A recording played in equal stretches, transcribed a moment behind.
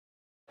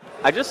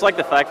I just like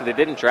the fact that they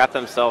didn't draft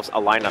themselves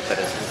a lineup that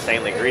is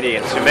insanely greedy.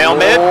 And Sumail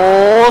mid.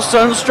 Oh,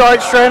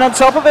 Sunstrike straight on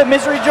top of it.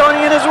 Misery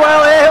joining in as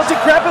well here. He'll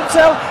decrep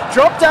himself,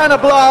 drop down a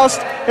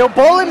blast. He'll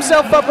ball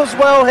himself up as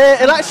well here.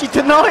 He'll actually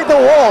deny the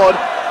ward.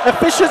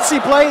 Efficiency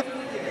play.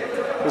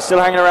 He's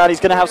still hanging around. He's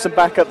going to have some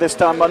backup this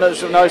time. But no,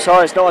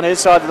 sorry, it's not on his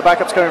side. The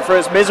backup's going through.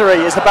 It's Misery.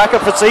 It's the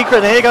backup for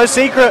Secret. And here goes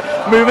Secret.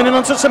 Moving in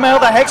onto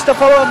Sumail. The Hex to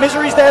follow.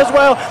 Misery's there as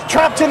well.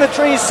 Trapped in the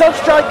trees.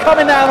 Sunstrike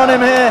coming down on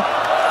him here.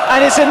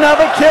 And it's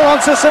another kill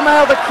onto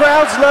Sumail. The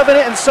crowd's loving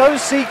it, and so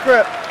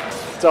Secret.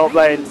 Top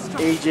lane,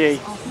 EG,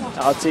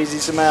 Arteezy,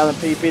 Sumail, and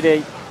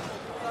PPD.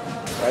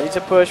 Ready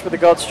to push with the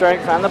God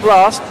Strength and the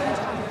Blast.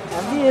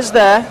 And he is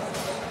there.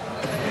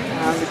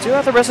 And we do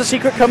have the rest of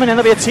Secret coming in.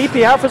 There'll be a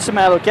TP out for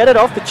Sumail. He'll get it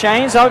off. The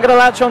chains aren't going to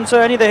latch onto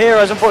any of the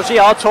heroes. Unfortunately,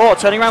 Artur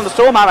turning around the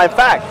Storm out. In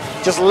fact,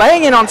 just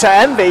laying in onto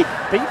Envy.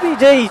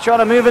 PPD trying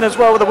to move in as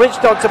well with the Witch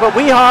Doctor, but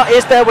Weeheart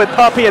is there with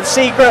Puppey and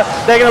Secret.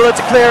 They're going to look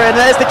to clear it, and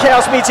there's the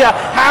Chaos Meteor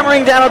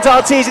hammering down onto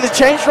Arteezy. The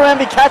change from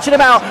Envy catching him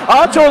out.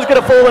 Artur's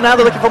going to fall, and now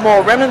they're looking for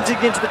more. Remnant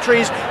digging into the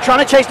trees, trying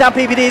to chase down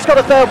PPD. He's got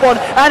a third one,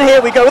 and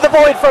here we go with the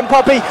Void from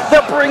Puppey.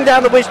 They'll bring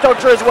down the Witch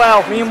Doctor as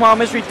well. Meanwhile,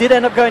 Misery did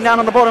end up going down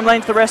on the bottom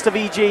lane for the rest of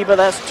EG, but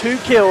that's 2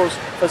 kills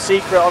for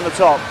Secret on the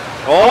top.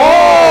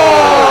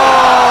 Oh!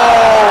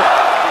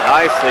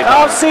 Nicely done.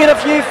 I've seen a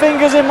few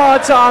fingers in my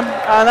time,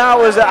 and that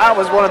was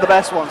one of the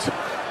best ones.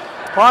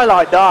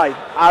 Highlight died.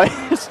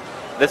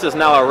 This is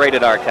now a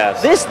rated R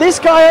cast. This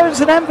guy owns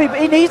an MVP.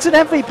 He needs an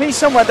MVP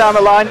somewhere down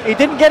the line. He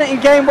didn't get it in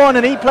game 1,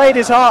 and he played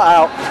his heart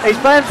out. He's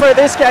playing for it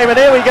this game, and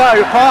here we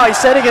go. Pi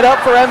setting it up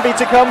for Envy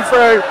to come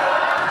through.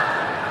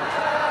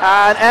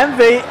 And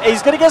Envy,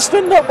 he's going to get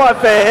stunned up by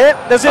Fear here.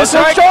 There's this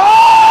shot.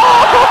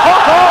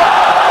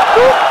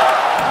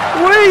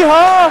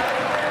 Weehaw!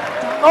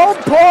 On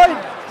point!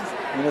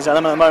 In his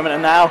element at the moment,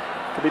 and now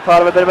could be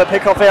part of a bit of a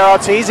pick-off here.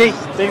 Arteezy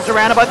being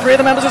surrounded by 3 of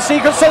the members of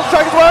Secret.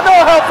 Sunstrike as well.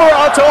 No help for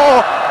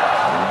Artur!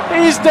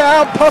 He's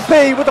down.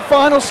 Puppey with the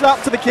final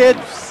slap to the kid.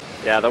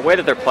 Yeah, the way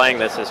that they're playing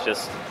this is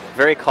just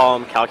very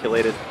calm,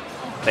 calculated.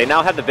 They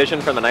now have the vision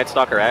from the Night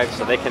Stalker Egg,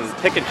 so they can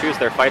pick and choose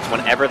their fights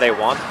whenever they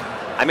want.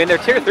 I mean, their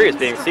tier 3 is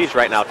being sieged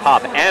right now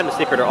top, and the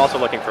Secret are also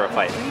looking for a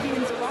fight.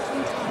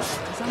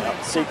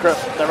 Secret,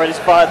 they're ready to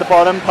fight at the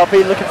bottom.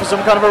 Puppey looking for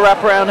some kind of a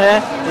wraparound here.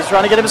 He's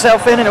trying to get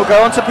himself in, and he'll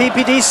go on to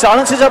PPD.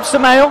 Silences up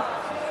Sumail.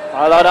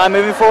 Highlight Eye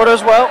moving forward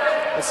as well.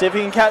 Let's see if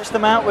he can catch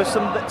them out with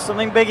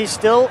something big. He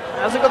still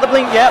hasn't got the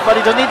blink yet, but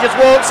he doesn't. He just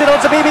walks in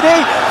onto PPD.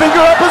 Finger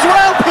up as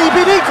well.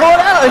 PPD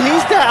caught out, and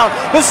he's down.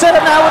 The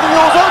setup now with the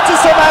Yules onto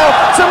Sumail.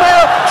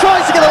 Sumail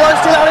tries to get a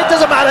lifesteal out. It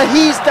doesn't matter.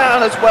 He's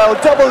down as well.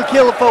 Double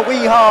kill for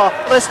Weehaw.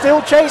 They're still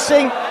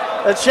chasing.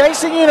 The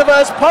chasing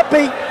universe.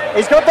 Puppey.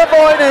 He's got the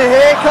Void, and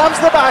here comes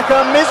the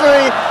backup.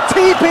 Misery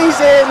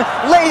TP's in,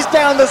 lays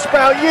down the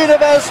Sprout.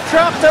 Universe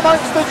trapped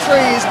amongst the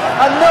trees.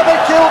 Another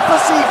kill for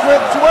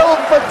Secret,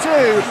 12 for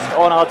 2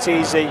 on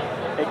Arteezy.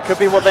 It could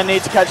be what they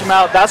need to catch him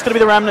out. That's going to be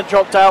the Remnant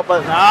dropped out,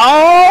 but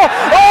oh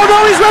no,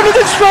 he's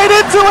Remnanted straight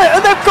into it,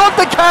 and they've got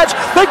the catch.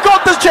 They've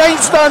got the chain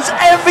stuns.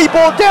 Envy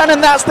brought down,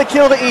 and that's the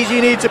kill that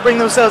EG need to bring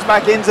themselves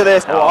back into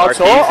this.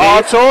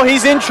 Artur,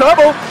 he's in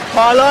trouble.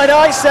 Highlight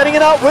Eye setting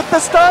it up with the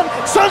stun.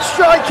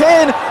 Sunstrike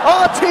in.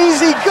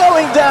 Arteezy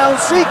going down.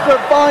 Secret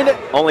find it.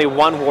 Only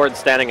 1 ward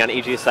standing on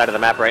EG's side of the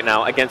map right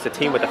now against a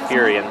team with a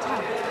Fury, and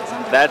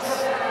that's...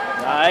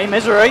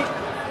 Misery.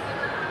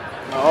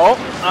 Oh,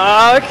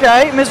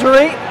 okay,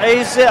 Misery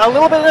is a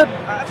little bit in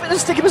a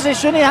sticky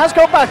position. He has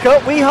got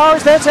backup. Weehaw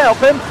is there to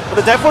help him, but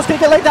the Death Force going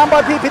to get laid down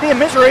by PPD and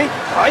Misery.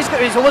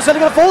 He's almost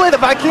certainly going to fall in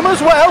the vacuum as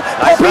well.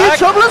 Nice Puppey in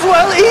trouble as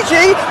well.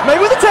 EG,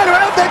 maybe with the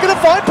turnaround, they're going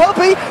to find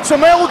Puppey.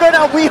 Sumail will go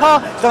down.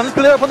 Weehaw starting to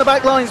clear up on the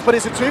back lines, but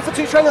it's a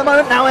 2-for-2 trade at the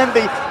moment. Now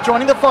Envy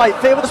joining the fight.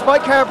 Fear with the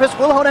Spike Carapace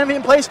will hold Envy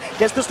in place.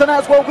 Gets the stun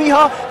out as well.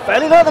 Weehaw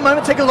fairly low at the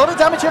moment, taking a lot of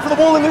damage here from the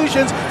wall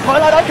illusions.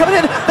 Highlight Eye coming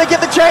in. They get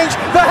the change.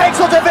 The Hex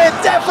will defend.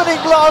 Deafening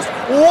Blast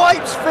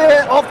wipes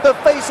Fear off the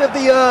face of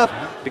the earth.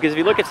 Because if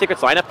you look at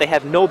Secret's lineup, they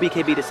have no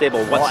BKB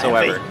disable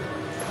whatsoever.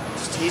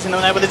 Just teasing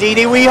them there with the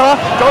DD. Weehaw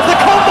goes the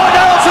combo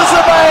down to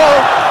Sumail.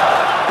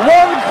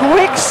 One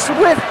quick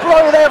swift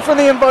blow there from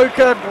the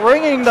Invoker,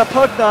 bringing the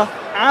Pugna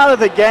out of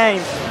the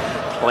game.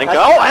 Blink And,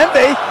 up.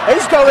 Envy,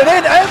 he's going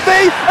in.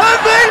 Envy,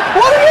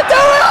 what are you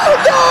doing? Oh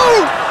no!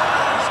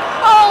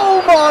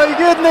 Oh my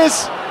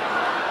goodness!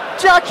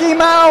 Jackie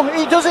Mao,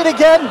 he does it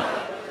again.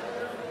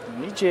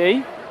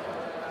 EG.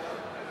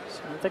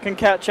 They can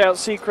catch out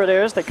Secret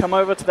here as they come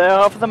over to their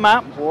half of the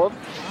map. Ward.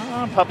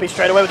 Puppey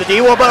straight away with the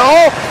D-Ward, but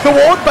the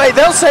Ward bait,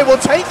 they'll say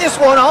we'll take this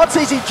one.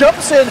 Arteezy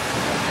jumps in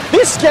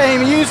this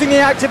game using the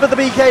active of the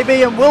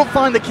BKB and will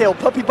find the kill.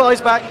 Puppey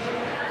buys back.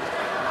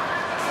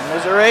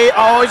 Misery,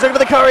 he's looking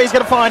for the curry, he's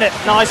going to find it.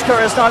 Nice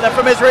courier start there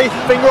from Misery.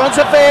 Finger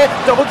onto Fear,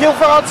 double kill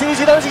for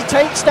Arteezy though as he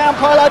takes down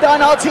Pylai down.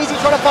 Arteezy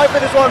trying to fight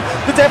for this one.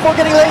 The Devil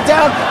getting laid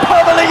down,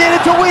 pummeling it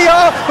into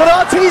Weehaw, but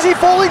Arteezy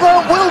falling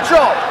low will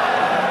drop.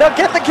 They'll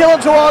get the kill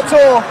onto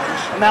Artur.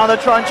 Now they'll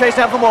try and chase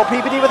down for more.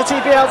 PPD with the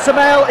TP out.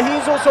 Sumail,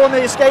 he's also on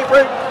the escape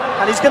route,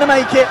 and he's going to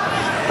make it.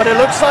 But it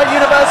looks like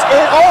Universe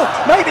in. Oh,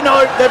 maybe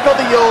no. They've got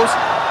the Yules.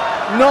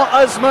 Not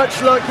as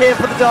much luck here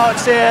for the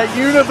Darks here.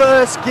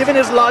 Universe giving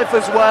his life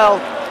as well.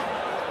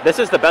 This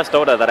is the best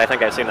Dota that I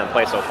think I've seen them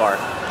play so far.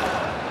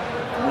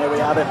 And here we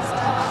have it.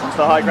 Onto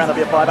the high ground,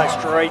 there'll be a buyback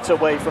straight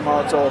away from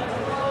Arteezy.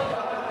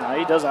 No,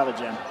 he does have a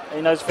gem.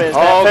 He knows Fear's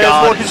there. Oh, Fear's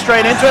God. walking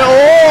straight into it.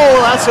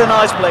 Oh, that's a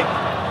nice blink.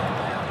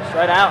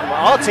 Straight out.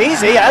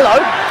 Arteezy,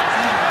 hello.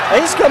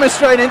 He's coming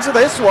straight into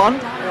this one.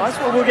 Nice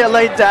one, will get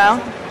laid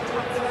down.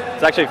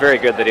 It's actually very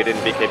good that he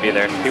didn't BKB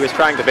there. He was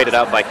trying to bait it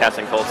out by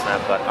casting Cold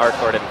Snap, but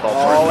Arteezy didn't fall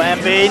for it. Oh,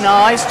 MB,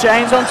 nice.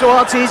 Chains onto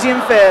Arteezy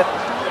and Fear.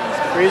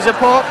 Freezer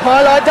pot,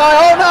 Pylite die.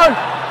 Oh, no.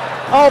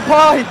 Oh,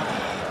 Py.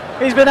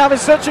 He's been having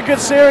such a good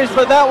series,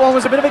 but that one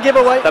was a bit of a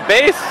giveaway. The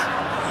base.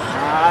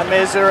 Ah,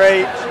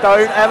 Misery.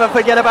 Don't ever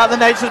forget about the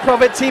Nature's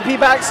Prophet. TP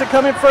backs are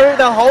coming through.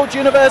 They'll hold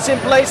Universe in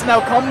place and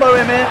they'll combo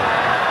him in.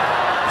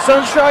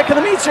 Sunstrike and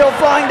the Meteor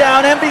flying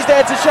down. Envy's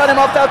there to shut him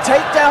off. They'll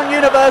take down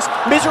Universe.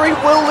 Misery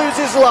will lose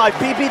his life.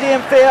 PPD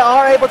and Fear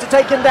are able to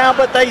take him down,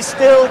 but they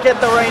still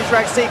get the range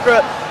rack secret.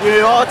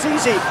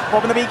 Arteezy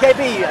popping the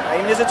BKB,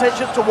 aiming his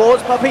attention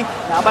towards Puppey.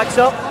 Now backs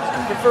up.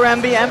 Looking for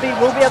Envy. Envy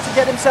will be able to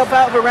get himself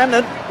out of a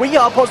remnant. We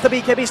are pots the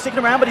BKB sticking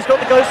around, but he's got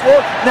the Ghost Ward.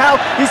 Now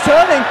he's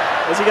turning.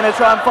 Is he going to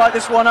try and fight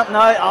this one up?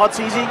 No,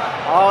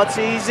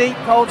 Arteezy,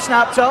 cold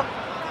snapped up.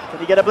 Can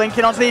he get a blink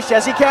in onto this?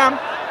 Yes, he can.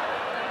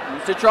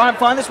 To try and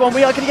find this one,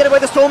 we are going to get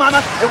away with the Storm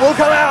Hammer. It will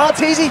come out.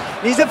 Arteezy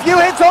needs a few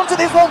hits onto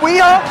this one. We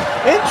are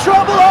in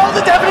trouble. Oh,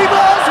 the Deputy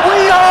Blast.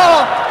 We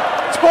are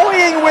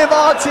toying with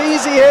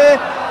Arteezy here.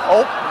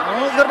 Oh,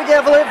 he's got to be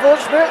careful here. Forge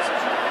Spirits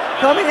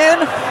coming in.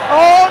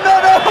 Oh, no.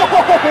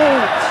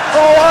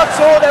 Oh,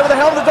 Arteezy there with the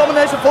Helm of the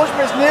Domination. Forge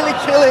Spirits nearly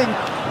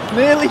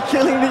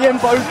killing the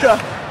Invoker.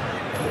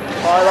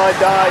 Highlight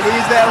die.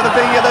 He's there with the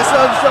finger. The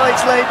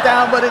Sunstrike's laid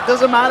down, but it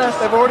doesn't matter.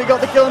 They've already got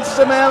the kill into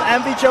Samel.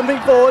 Envy jumping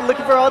forward,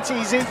 looking for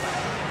Arteezy.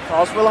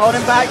 Fast will hold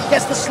him back.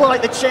 Gets the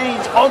slide, the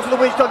change onto the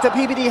Witch Doctor.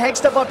 PPD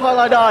hexed up by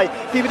Highlight Eye.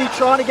 PPD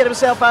trying to get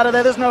himself out of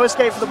there. There's no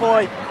escape for the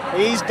boy.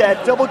 He's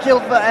dead. Double kill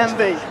for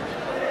Envy.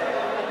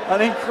 An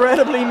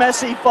incredibly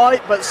messy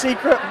fight, but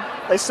Secret,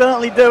 they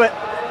certainly do it.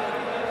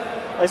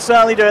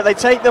 They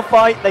take the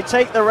fight. They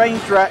take the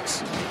range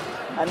racks.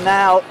 And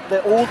now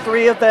all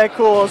three of their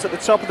cores at the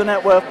top of the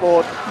net worth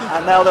board,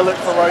 and now they look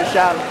for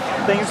Roshan.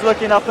 Things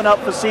looking up and up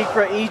for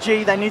Secret.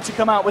 EG, they need to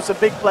come out with some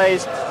big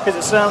plays, because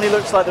it certainly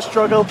looks like the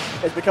struggle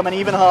is becoming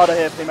even harder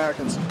here for the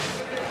Americans.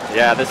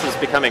 Yeah, this is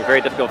becoming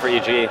very difficult for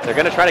EG. They're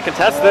going to try to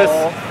contest this.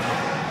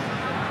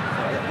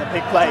 The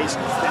big plays.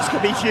 This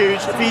could be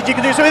huge. If EG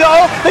can do something.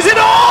 Oh, is it?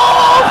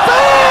 Oh,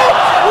 Fair!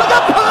 With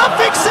a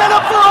perfect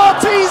setup for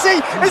Arteezy.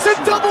 It's a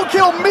double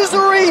kill.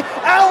 Misery,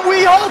 and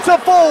we are to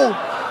fall.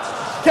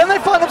 Can they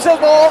find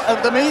themselves more?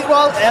 And the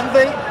meanwhile,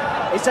 Envy,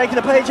 he's taking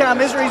a page out of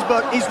Misery's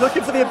book. He's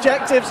looking for the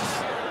objectives.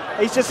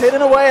 He's just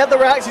hitting away at the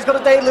racks. He's got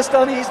a Daedalus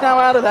done. He's now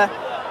out of there.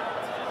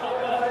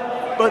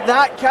 But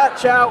that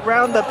catch out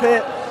round the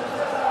pit.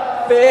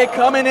 Fear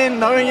coming in,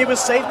 knowing he was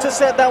safe to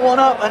set that one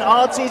up. And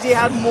Arteezy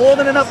had more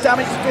than enough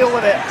damage to deal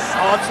with it.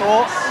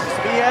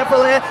 Arteezy, be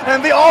careful here.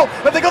 Envy, oh,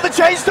 have they got the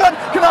change done?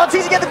 Can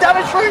Arteezy get the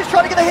damage through? He's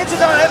trying to get the hits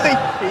on Envy.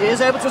 He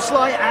is able to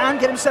slide and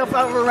get himself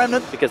out of a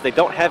remnant. Because they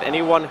don't have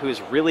anyone who's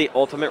really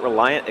ultimate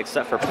reliant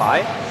except for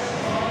Pi.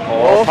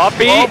 Oh,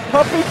 Puppey! Oh,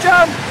 Puppey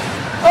jam!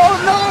 Oh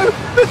no!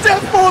 The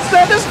death force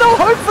there! There's no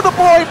hope for the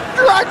boy!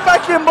 Dragged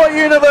back in by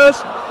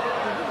Universe!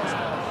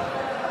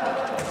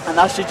 And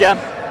that's your gem.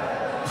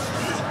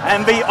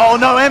 Envy, oh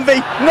no, Envy!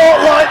 Not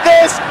like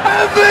this!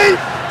 Envy!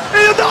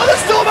 Oh, the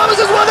Storm Hammers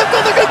as well! They've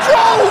got the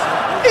control!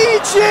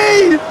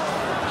 EG!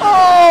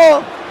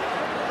 Oh!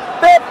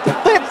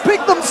 They've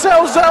picked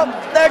themselves up!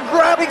 They're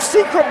grabbing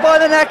Secret by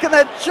the neck and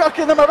they're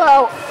chucking them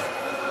about!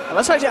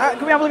 Let's actually,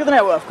 can we have a look at the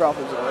net worth graph?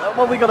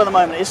 What we got at the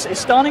moment? It's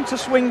starting to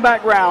swing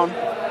back round.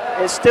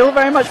 It's still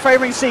very much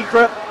favouring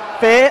Secret.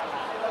 Fear.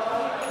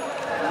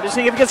 I'm just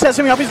seeing if he can set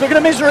something up. He's looking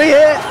at Misery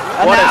here.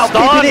 And what now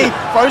PPD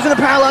throws in the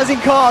paralysing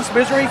cast.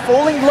 Misery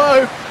falling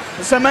low.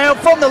 Samel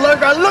from the low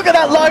ground. Look at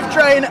that life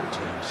drain.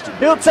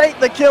 He'll take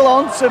the kill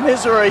on to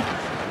Misery.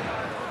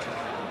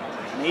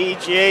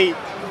 EG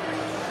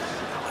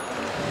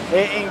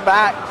hitting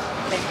back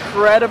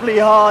incredibly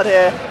hard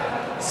here.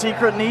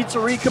 Secret need to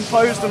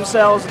recompose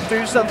themselves and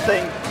do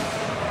something,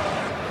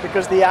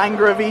 because the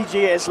anger of EG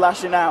is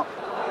lashing out.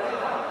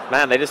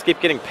 Man, they just keep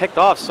getting picked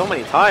off so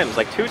many times.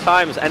 Like 2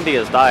 times Envy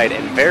has died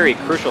in very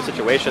crucial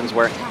situations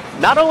where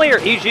not only are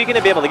EG going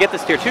to be able to get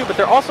this tier 2, but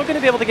they're also going to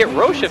be able to get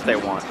Roche if they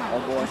want. Oh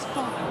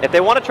boy. If they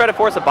want to try to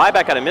force a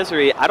buyback out of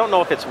Misery, I don't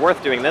know if it's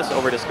worth doing this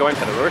over just going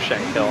for the Roshan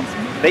kill.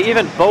 They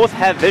even both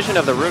have vision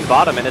of the rune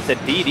bottom, and it's a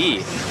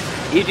DD.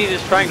 EG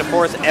just trying to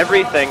force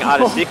everything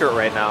out of Secret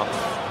right now.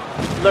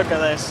 Look at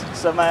this.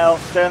 Samel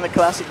doing the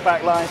classic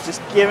backlines,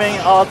 just giving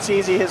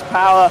Arteezy his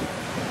power.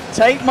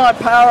 Take my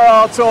power,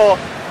 Artur.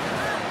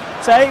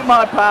 Take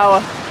my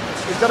power.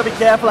 He's got to be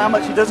careful how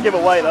much he does give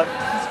away, though.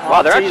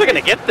 Wow, they're actually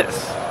going to get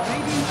this.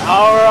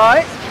 All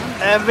right.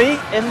 Envy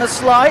in the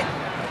slide.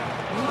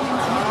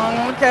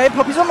 Okay,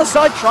 Puppey's on the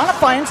side, trying to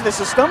fight into this.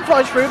 A stun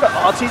flies through, but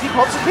Arteezy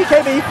pops his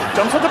BKB,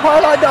 jumps onto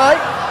Pyro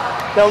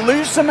Die. They'll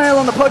lose Samel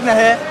on the Pugna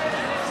here.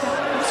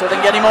 So they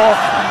can get any more.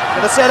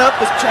 Gonna set up,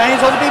 there's chains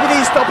on the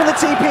BBD, stopping the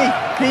TP.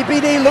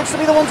 BBD looks to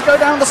be the one to go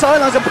down the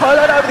sidelines and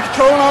pilot over the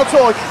control on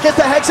Arteezy. Gets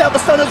the Hex out the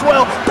stun as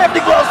well.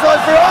 Deafening Blast flies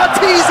through.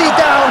 Arteezy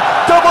down.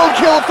 Double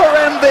kill for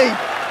Envy.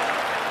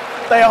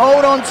 They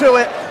hold on to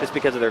it. Just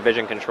because of their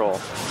vision control.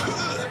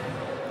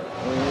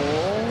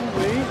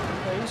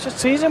 He's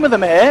just teasing with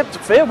them here.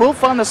 Fear will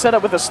find the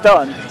setup with the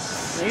stun.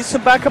 Needs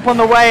some backup on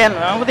the way, and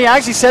with the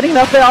Ags, he's setting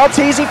up there.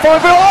 Arteezy falling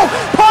through. Oh,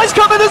 Pie's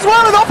coming as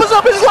well and offers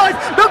up his life.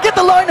 They'll get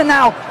the liner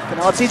now. Can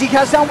Arteezy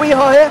catch down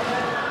Weehaw here?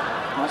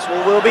 Nice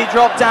wall will be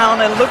dropped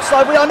down, and looks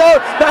like Weehaw. No,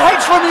 the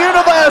Hex from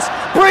Universe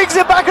brings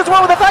it back as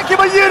well with the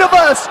vacuum of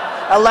Universe.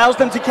 Allows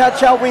them to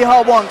catch out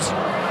Weehaw once.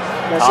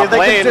 Let's see if they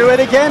can do it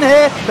again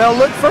here. They'll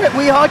look for it.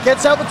 Weehaw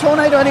gets out the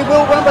tornado and he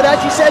will run, but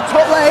as you said,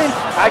 top lane,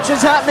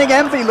 action's happening.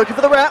 Envy looking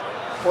for the wrap.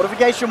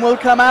 Fortification will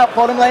come out,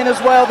 bottom lane as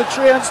well. The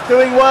Treant's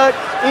doing work.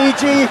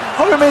 EG,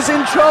 Home is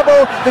in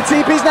trouble. The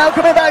TP's now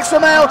coming back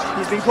somehow.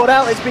 He's been caught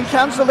out, it's been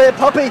cancelled here.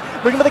 Puppy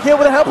looking for the kill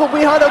with the help of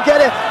Weehaw. They'll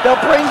get it. They'll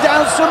bring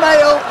down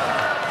Sumail.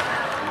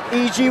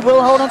 EG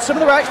will hold on to some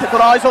of the racks. They've got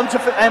eyes on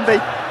to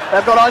Envy.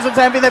 They've got eyes on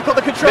Envy, they've got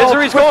the control.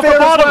 Misery's going for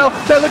bottom. Well.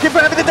 They're looking for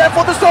Envy, the death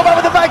for the storm out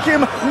with the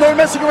vacuum. No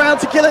messing around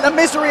to kill it. And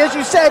Misery, as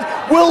you said,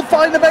 will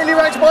find the melee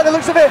racks by the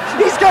looks of it.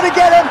 He's going to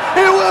get him.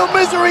 He will.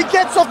 Misery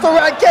gets off the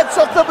rack, gets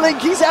off the blink.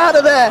 He's out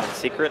of there.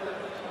 Secret.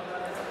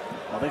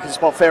 I think he can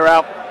spot Fear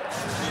out.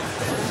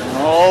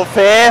 Oh,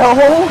 Fear.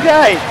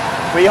 Okay.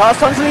 Weehaw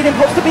starting to lead him,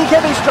 pops the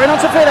BKB straight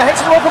onto Fear. The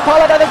Hex is well from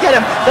Pilot, they get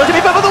him. There's going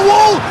to be over the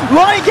wall.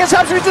 Lion gets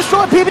absolutely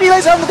destroyed. PBD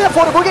lays out on the death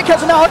order. Will get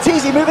cancelled now.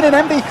 Arteezy moving in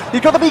Envy. He's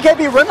got the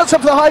BKB, runs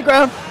up to the high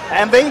ground.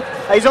 Envy,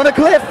 he's on a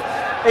cliff.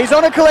 He's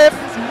on a cliff.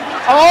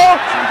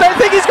 Oh, they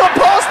think he's got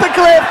past the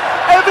cliff.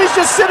 Envy's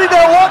just sitting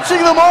there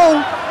watching them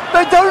all.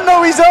 They don't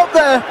know he's up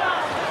there.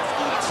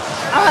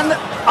 And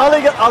are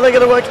they going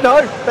to work?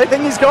 No, they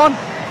think he's gone.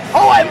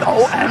 Oh, Envy.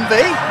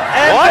 Envy?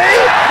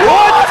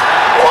 What?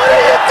 What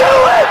are you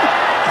doing?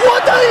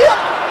 What are you?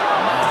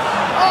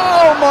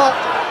 Oh my!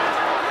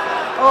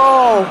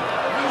 Oh!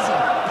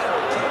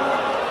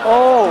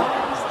 Oh!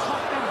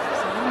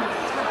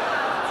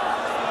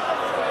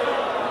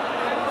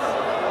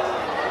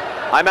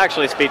 I'm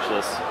actually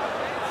speechless.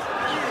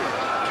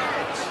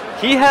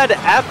 He had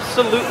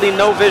absolutely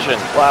no vision.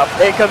 Well,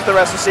 here comes the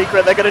rest of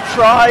Secret. They're going to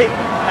try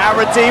and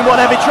redeem what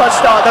Envy tried to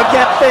start. They'll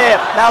get Fear.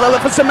 Now they'll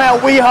look for Sumail.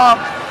 Weehaw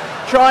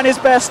trying his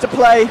best to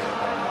play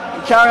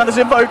and carry on as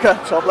Invoker.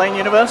 Top lane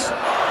Universe.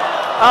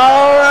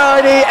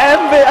 Alrighty,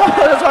 Envy.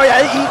 Oh, sorry,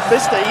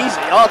 Mr. Easy,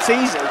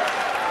 Arteezy.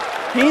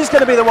 He's going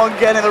to be the one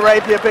getting the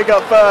Rapier pick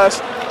up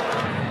first.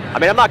 I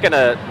mean, I'm not going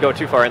to go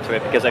too far into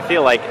it because I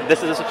feel like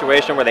this is a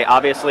situation where they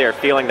obviously are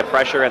feeling the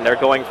pressure and they're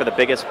going for the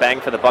biggest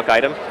bang for the buck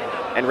item.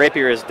 And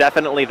Rapier is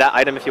definitely that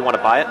item if you want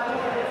to buy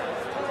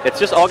it. It's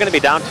just all going to be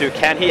down to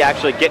can he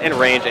actually get in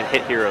range and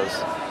hit heroes.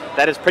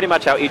 That is pretty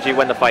much how EG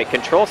win the fight.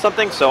 Control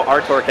something so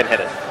Artor can hit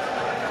it.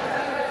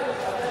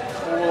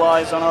 All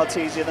eyes on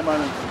Arteezy at the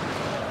moment.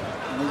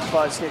 These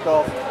fights kick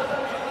off.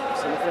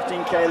 So the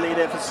 15k lead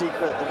here for Secret.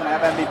 They're going to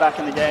have Envy back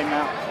in the game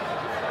now.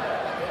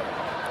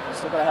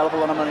 Still got a hell of a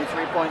lot of money,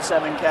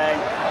 3.7k.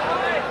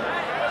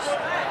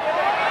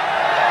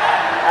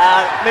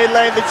 And mid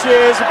lane, the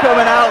cheers are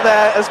coming out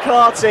there as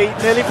Carty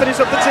nearly finished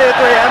up the tier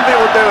 3. Envy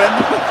will do it.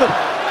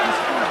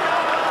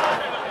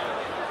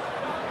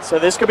 So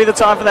this could be the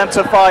time for them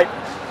to fight.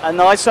 A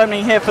nice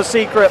opening here for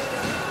Secret.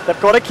 They've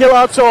got to kill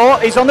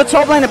Artor. He's on the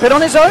top lane, a bit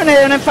on his own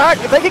here. And in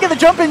fact, if they can get the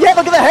jump in, yeah,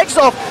 they'll get the Hex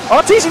off.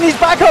 Arteezy needs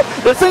backup.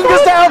 The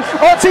fingers down.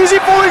 Arteezy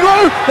falling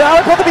low. Now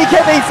they put the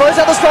BKB. Throws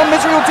out the storm.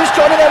 Misery will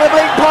destroy it there with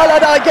Blink. Pilot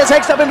gets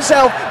Hexed up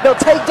himself. They'll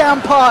take down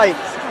Pi.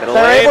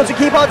 They're able to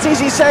keep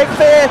Arteezy safe.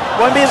 Fear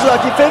won't be as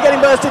lucky. Fear getting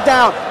bursted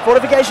down.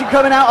 Fortification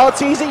coming out.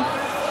 Arteezy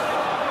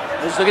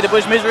is looking to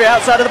push Misery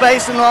outside of the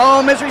base. And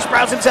oh, Misery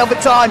sprouts himself in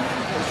time.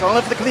 Trying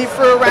to look for the cleave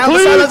for a round.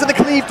 The silence of the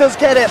cleave does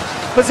get it.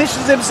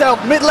 Positions himself.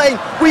 Mid lane.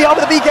 We are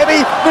with the BKB.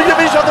 Looking to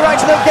finish off the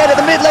racks and they'll get it.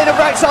 The mid lane of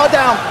racks are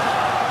down.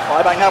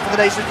 Buyback now for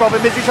the Nation's Prophet.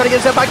 Misery trying to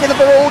get himself back in the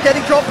ball.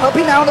 Getting dropped.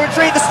 Puppy now on the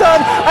retreat. The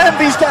stun.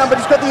 Envy's down, but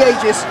he's got the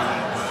Aegis.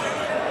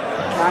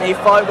 Can he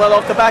fight well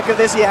off the back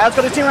of this? He has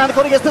got his team around the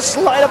corner. He gets the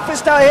slide up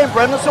fist out here.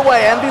 Remnants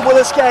away. Envy will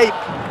escape.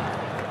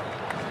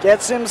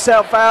 Gets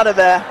himself out of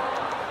there.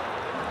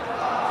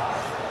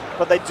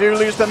 But they do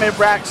lose the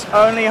mid-racks.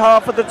 Only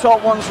half of the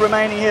top ones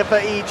remaining here for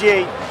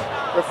EG.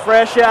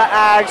 Refresher,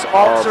 Ags,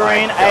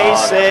 Octarine,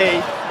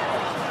 AC.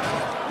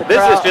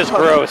 This is just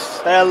gross.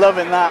 They're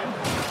loving that.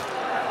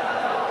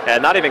 Yeah,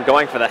 not even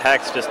going for the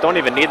Hex. Just don't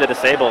even need the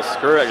disable.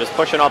 Screw it. Just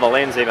pushing all the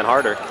lanes even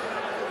harder.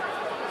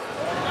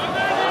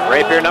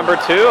 Rapier number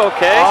 2,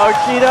 okay.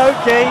 Okie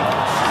dokie.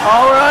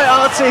 All right,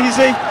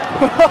 Arteezy.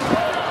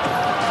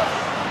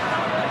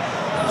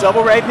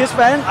 Double Rapier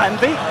spend.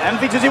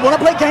 Envy, does he want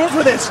to play games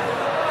with this?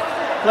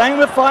 Playing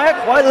with fire,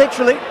 quite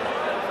literally.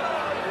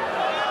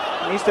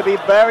 Needs to be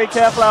very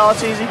careful how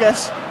Arteezy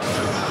gets.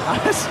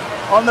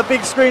 On the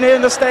big screen here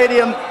in the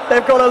stadium,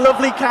 they've got a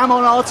lovely cam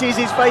on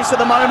Arteezy's face at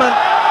the moment,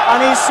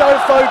 and he's so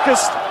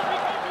focused.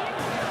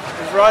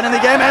 Right in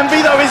the game, Envy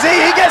though, is he?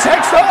 He gets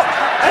hexed up!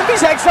 Envy's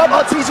hexed up,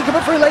 Arteezy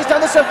coming through, lays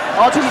down the stuff.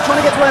 Arteezy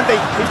trying to get to Envy.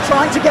 He's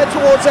trying to get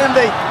towards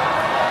Envy.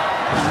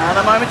 And at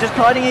the moment just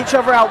kiting each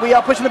other out. We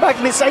are pushing the back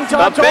at the same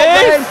time.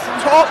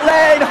 Top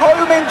lane,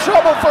 home in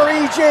trouble for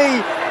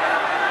EG.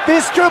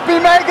 This could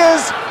be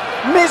Megas.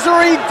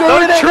 Misery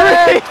doing it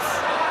there.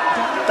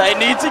 They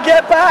need to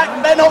get back.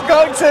 They're not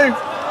going to.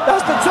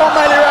 That's the top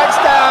melee racks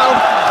down.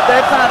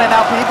 They're planning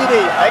now.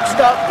 PBD, X'd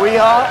up. We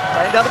are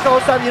laying down the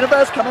Cold Stab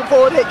Universe. Coming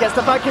forward here. Gets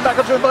the vacuum back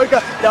onto Invoker.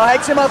 They'll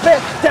hex him up here.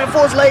 Death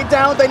Force laid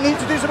down. They need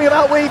to do something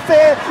about We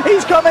Fear.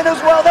 He's coming as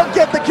well. They'll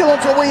get the kill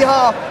onto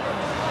Weeha.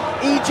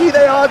 EG,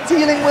 they are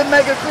dealing with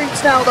mega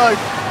creeps now though.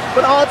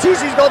 But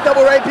Arteezy's got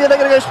double rapier. They're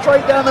going to go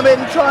straight down the mid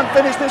and try and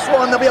finish this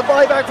one. There'll be a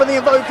buyback from the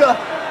Invoker.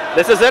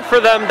 This is it for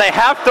them. They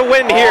have to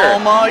win here. Oh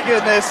my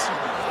goodness.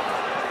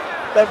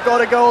 They've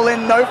got a goal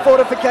in. No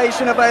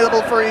fortification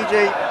available for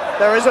EG.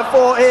 There is a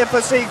fort here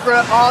for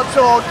Secret.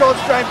 Artur, God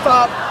strength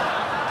up.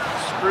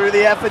 Screw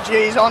the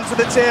effigies onto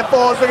the tier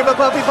 4s. Looking for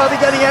Puppy. Puppy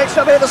getting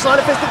extra here. The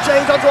slider fisted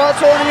chains onto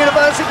Artur in the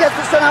universe. He gets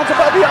the stun out to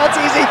Puppy.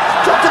 Arteezy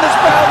dropped in the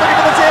spell. Looking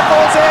for the tier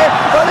 4s here.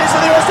 But this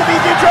is the rest of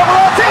EG trouble.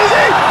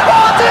 Arteezy!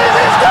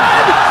 Arteezy's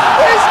dead!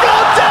 He's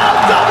gone down.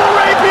 Double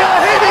rapier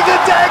hitting the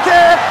deck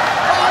here.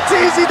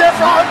 Arteezy there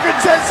for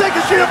 110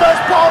 seconds. Universe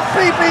pop.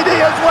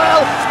 PPD as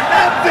well.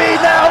 MV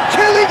now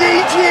killing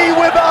EG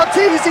with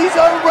Arteezy's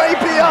own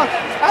rapier.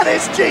 And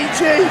it's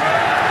GG.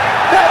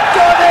 They've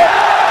done it.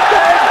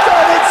 They've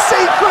done it.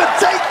 Secret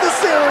take the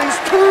series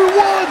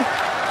 2-1.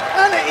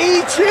 And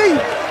EG,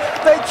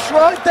 they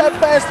tried their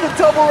best. The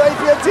double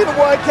rapier didn't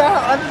work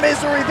out. And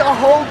Misery the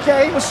whole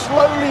game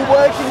slowly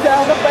working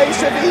down the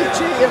base of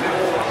EG.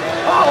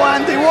 Oh,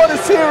 Andy, what a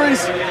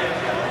series.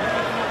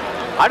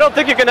 I don't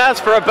think you can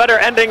ask for a better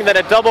ending than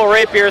a double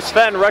rapier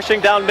Sven rushing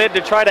down mid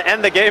to try to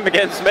end the game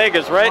against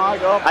Megas, right?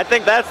 I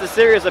think that's the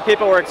series that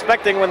people were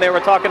expecting when they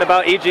were talking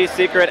about EG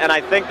Secret, and I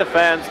think the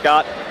fans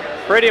got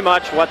pretty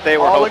much what they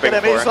were hoping look at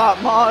him, for. he's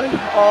like mine.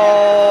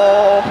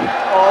 Oh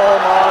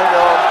my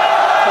God.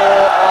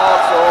 Poor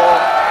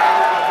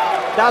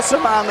Artur. That's a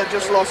man that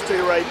just lost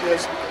 2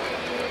 rapiers.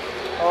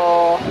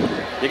 Oh.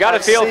 You got to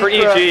feel for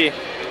EG.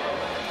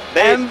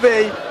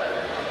 Envy.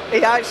 He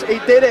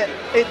did it.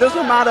 It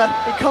doesn't matter.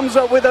 He comes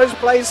up with those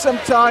plays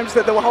sometimes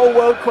that the whole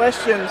world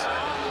questions.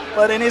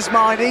 But in his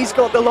mind, he's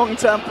got the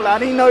long-term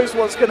plan. He knows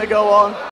what's going to go on.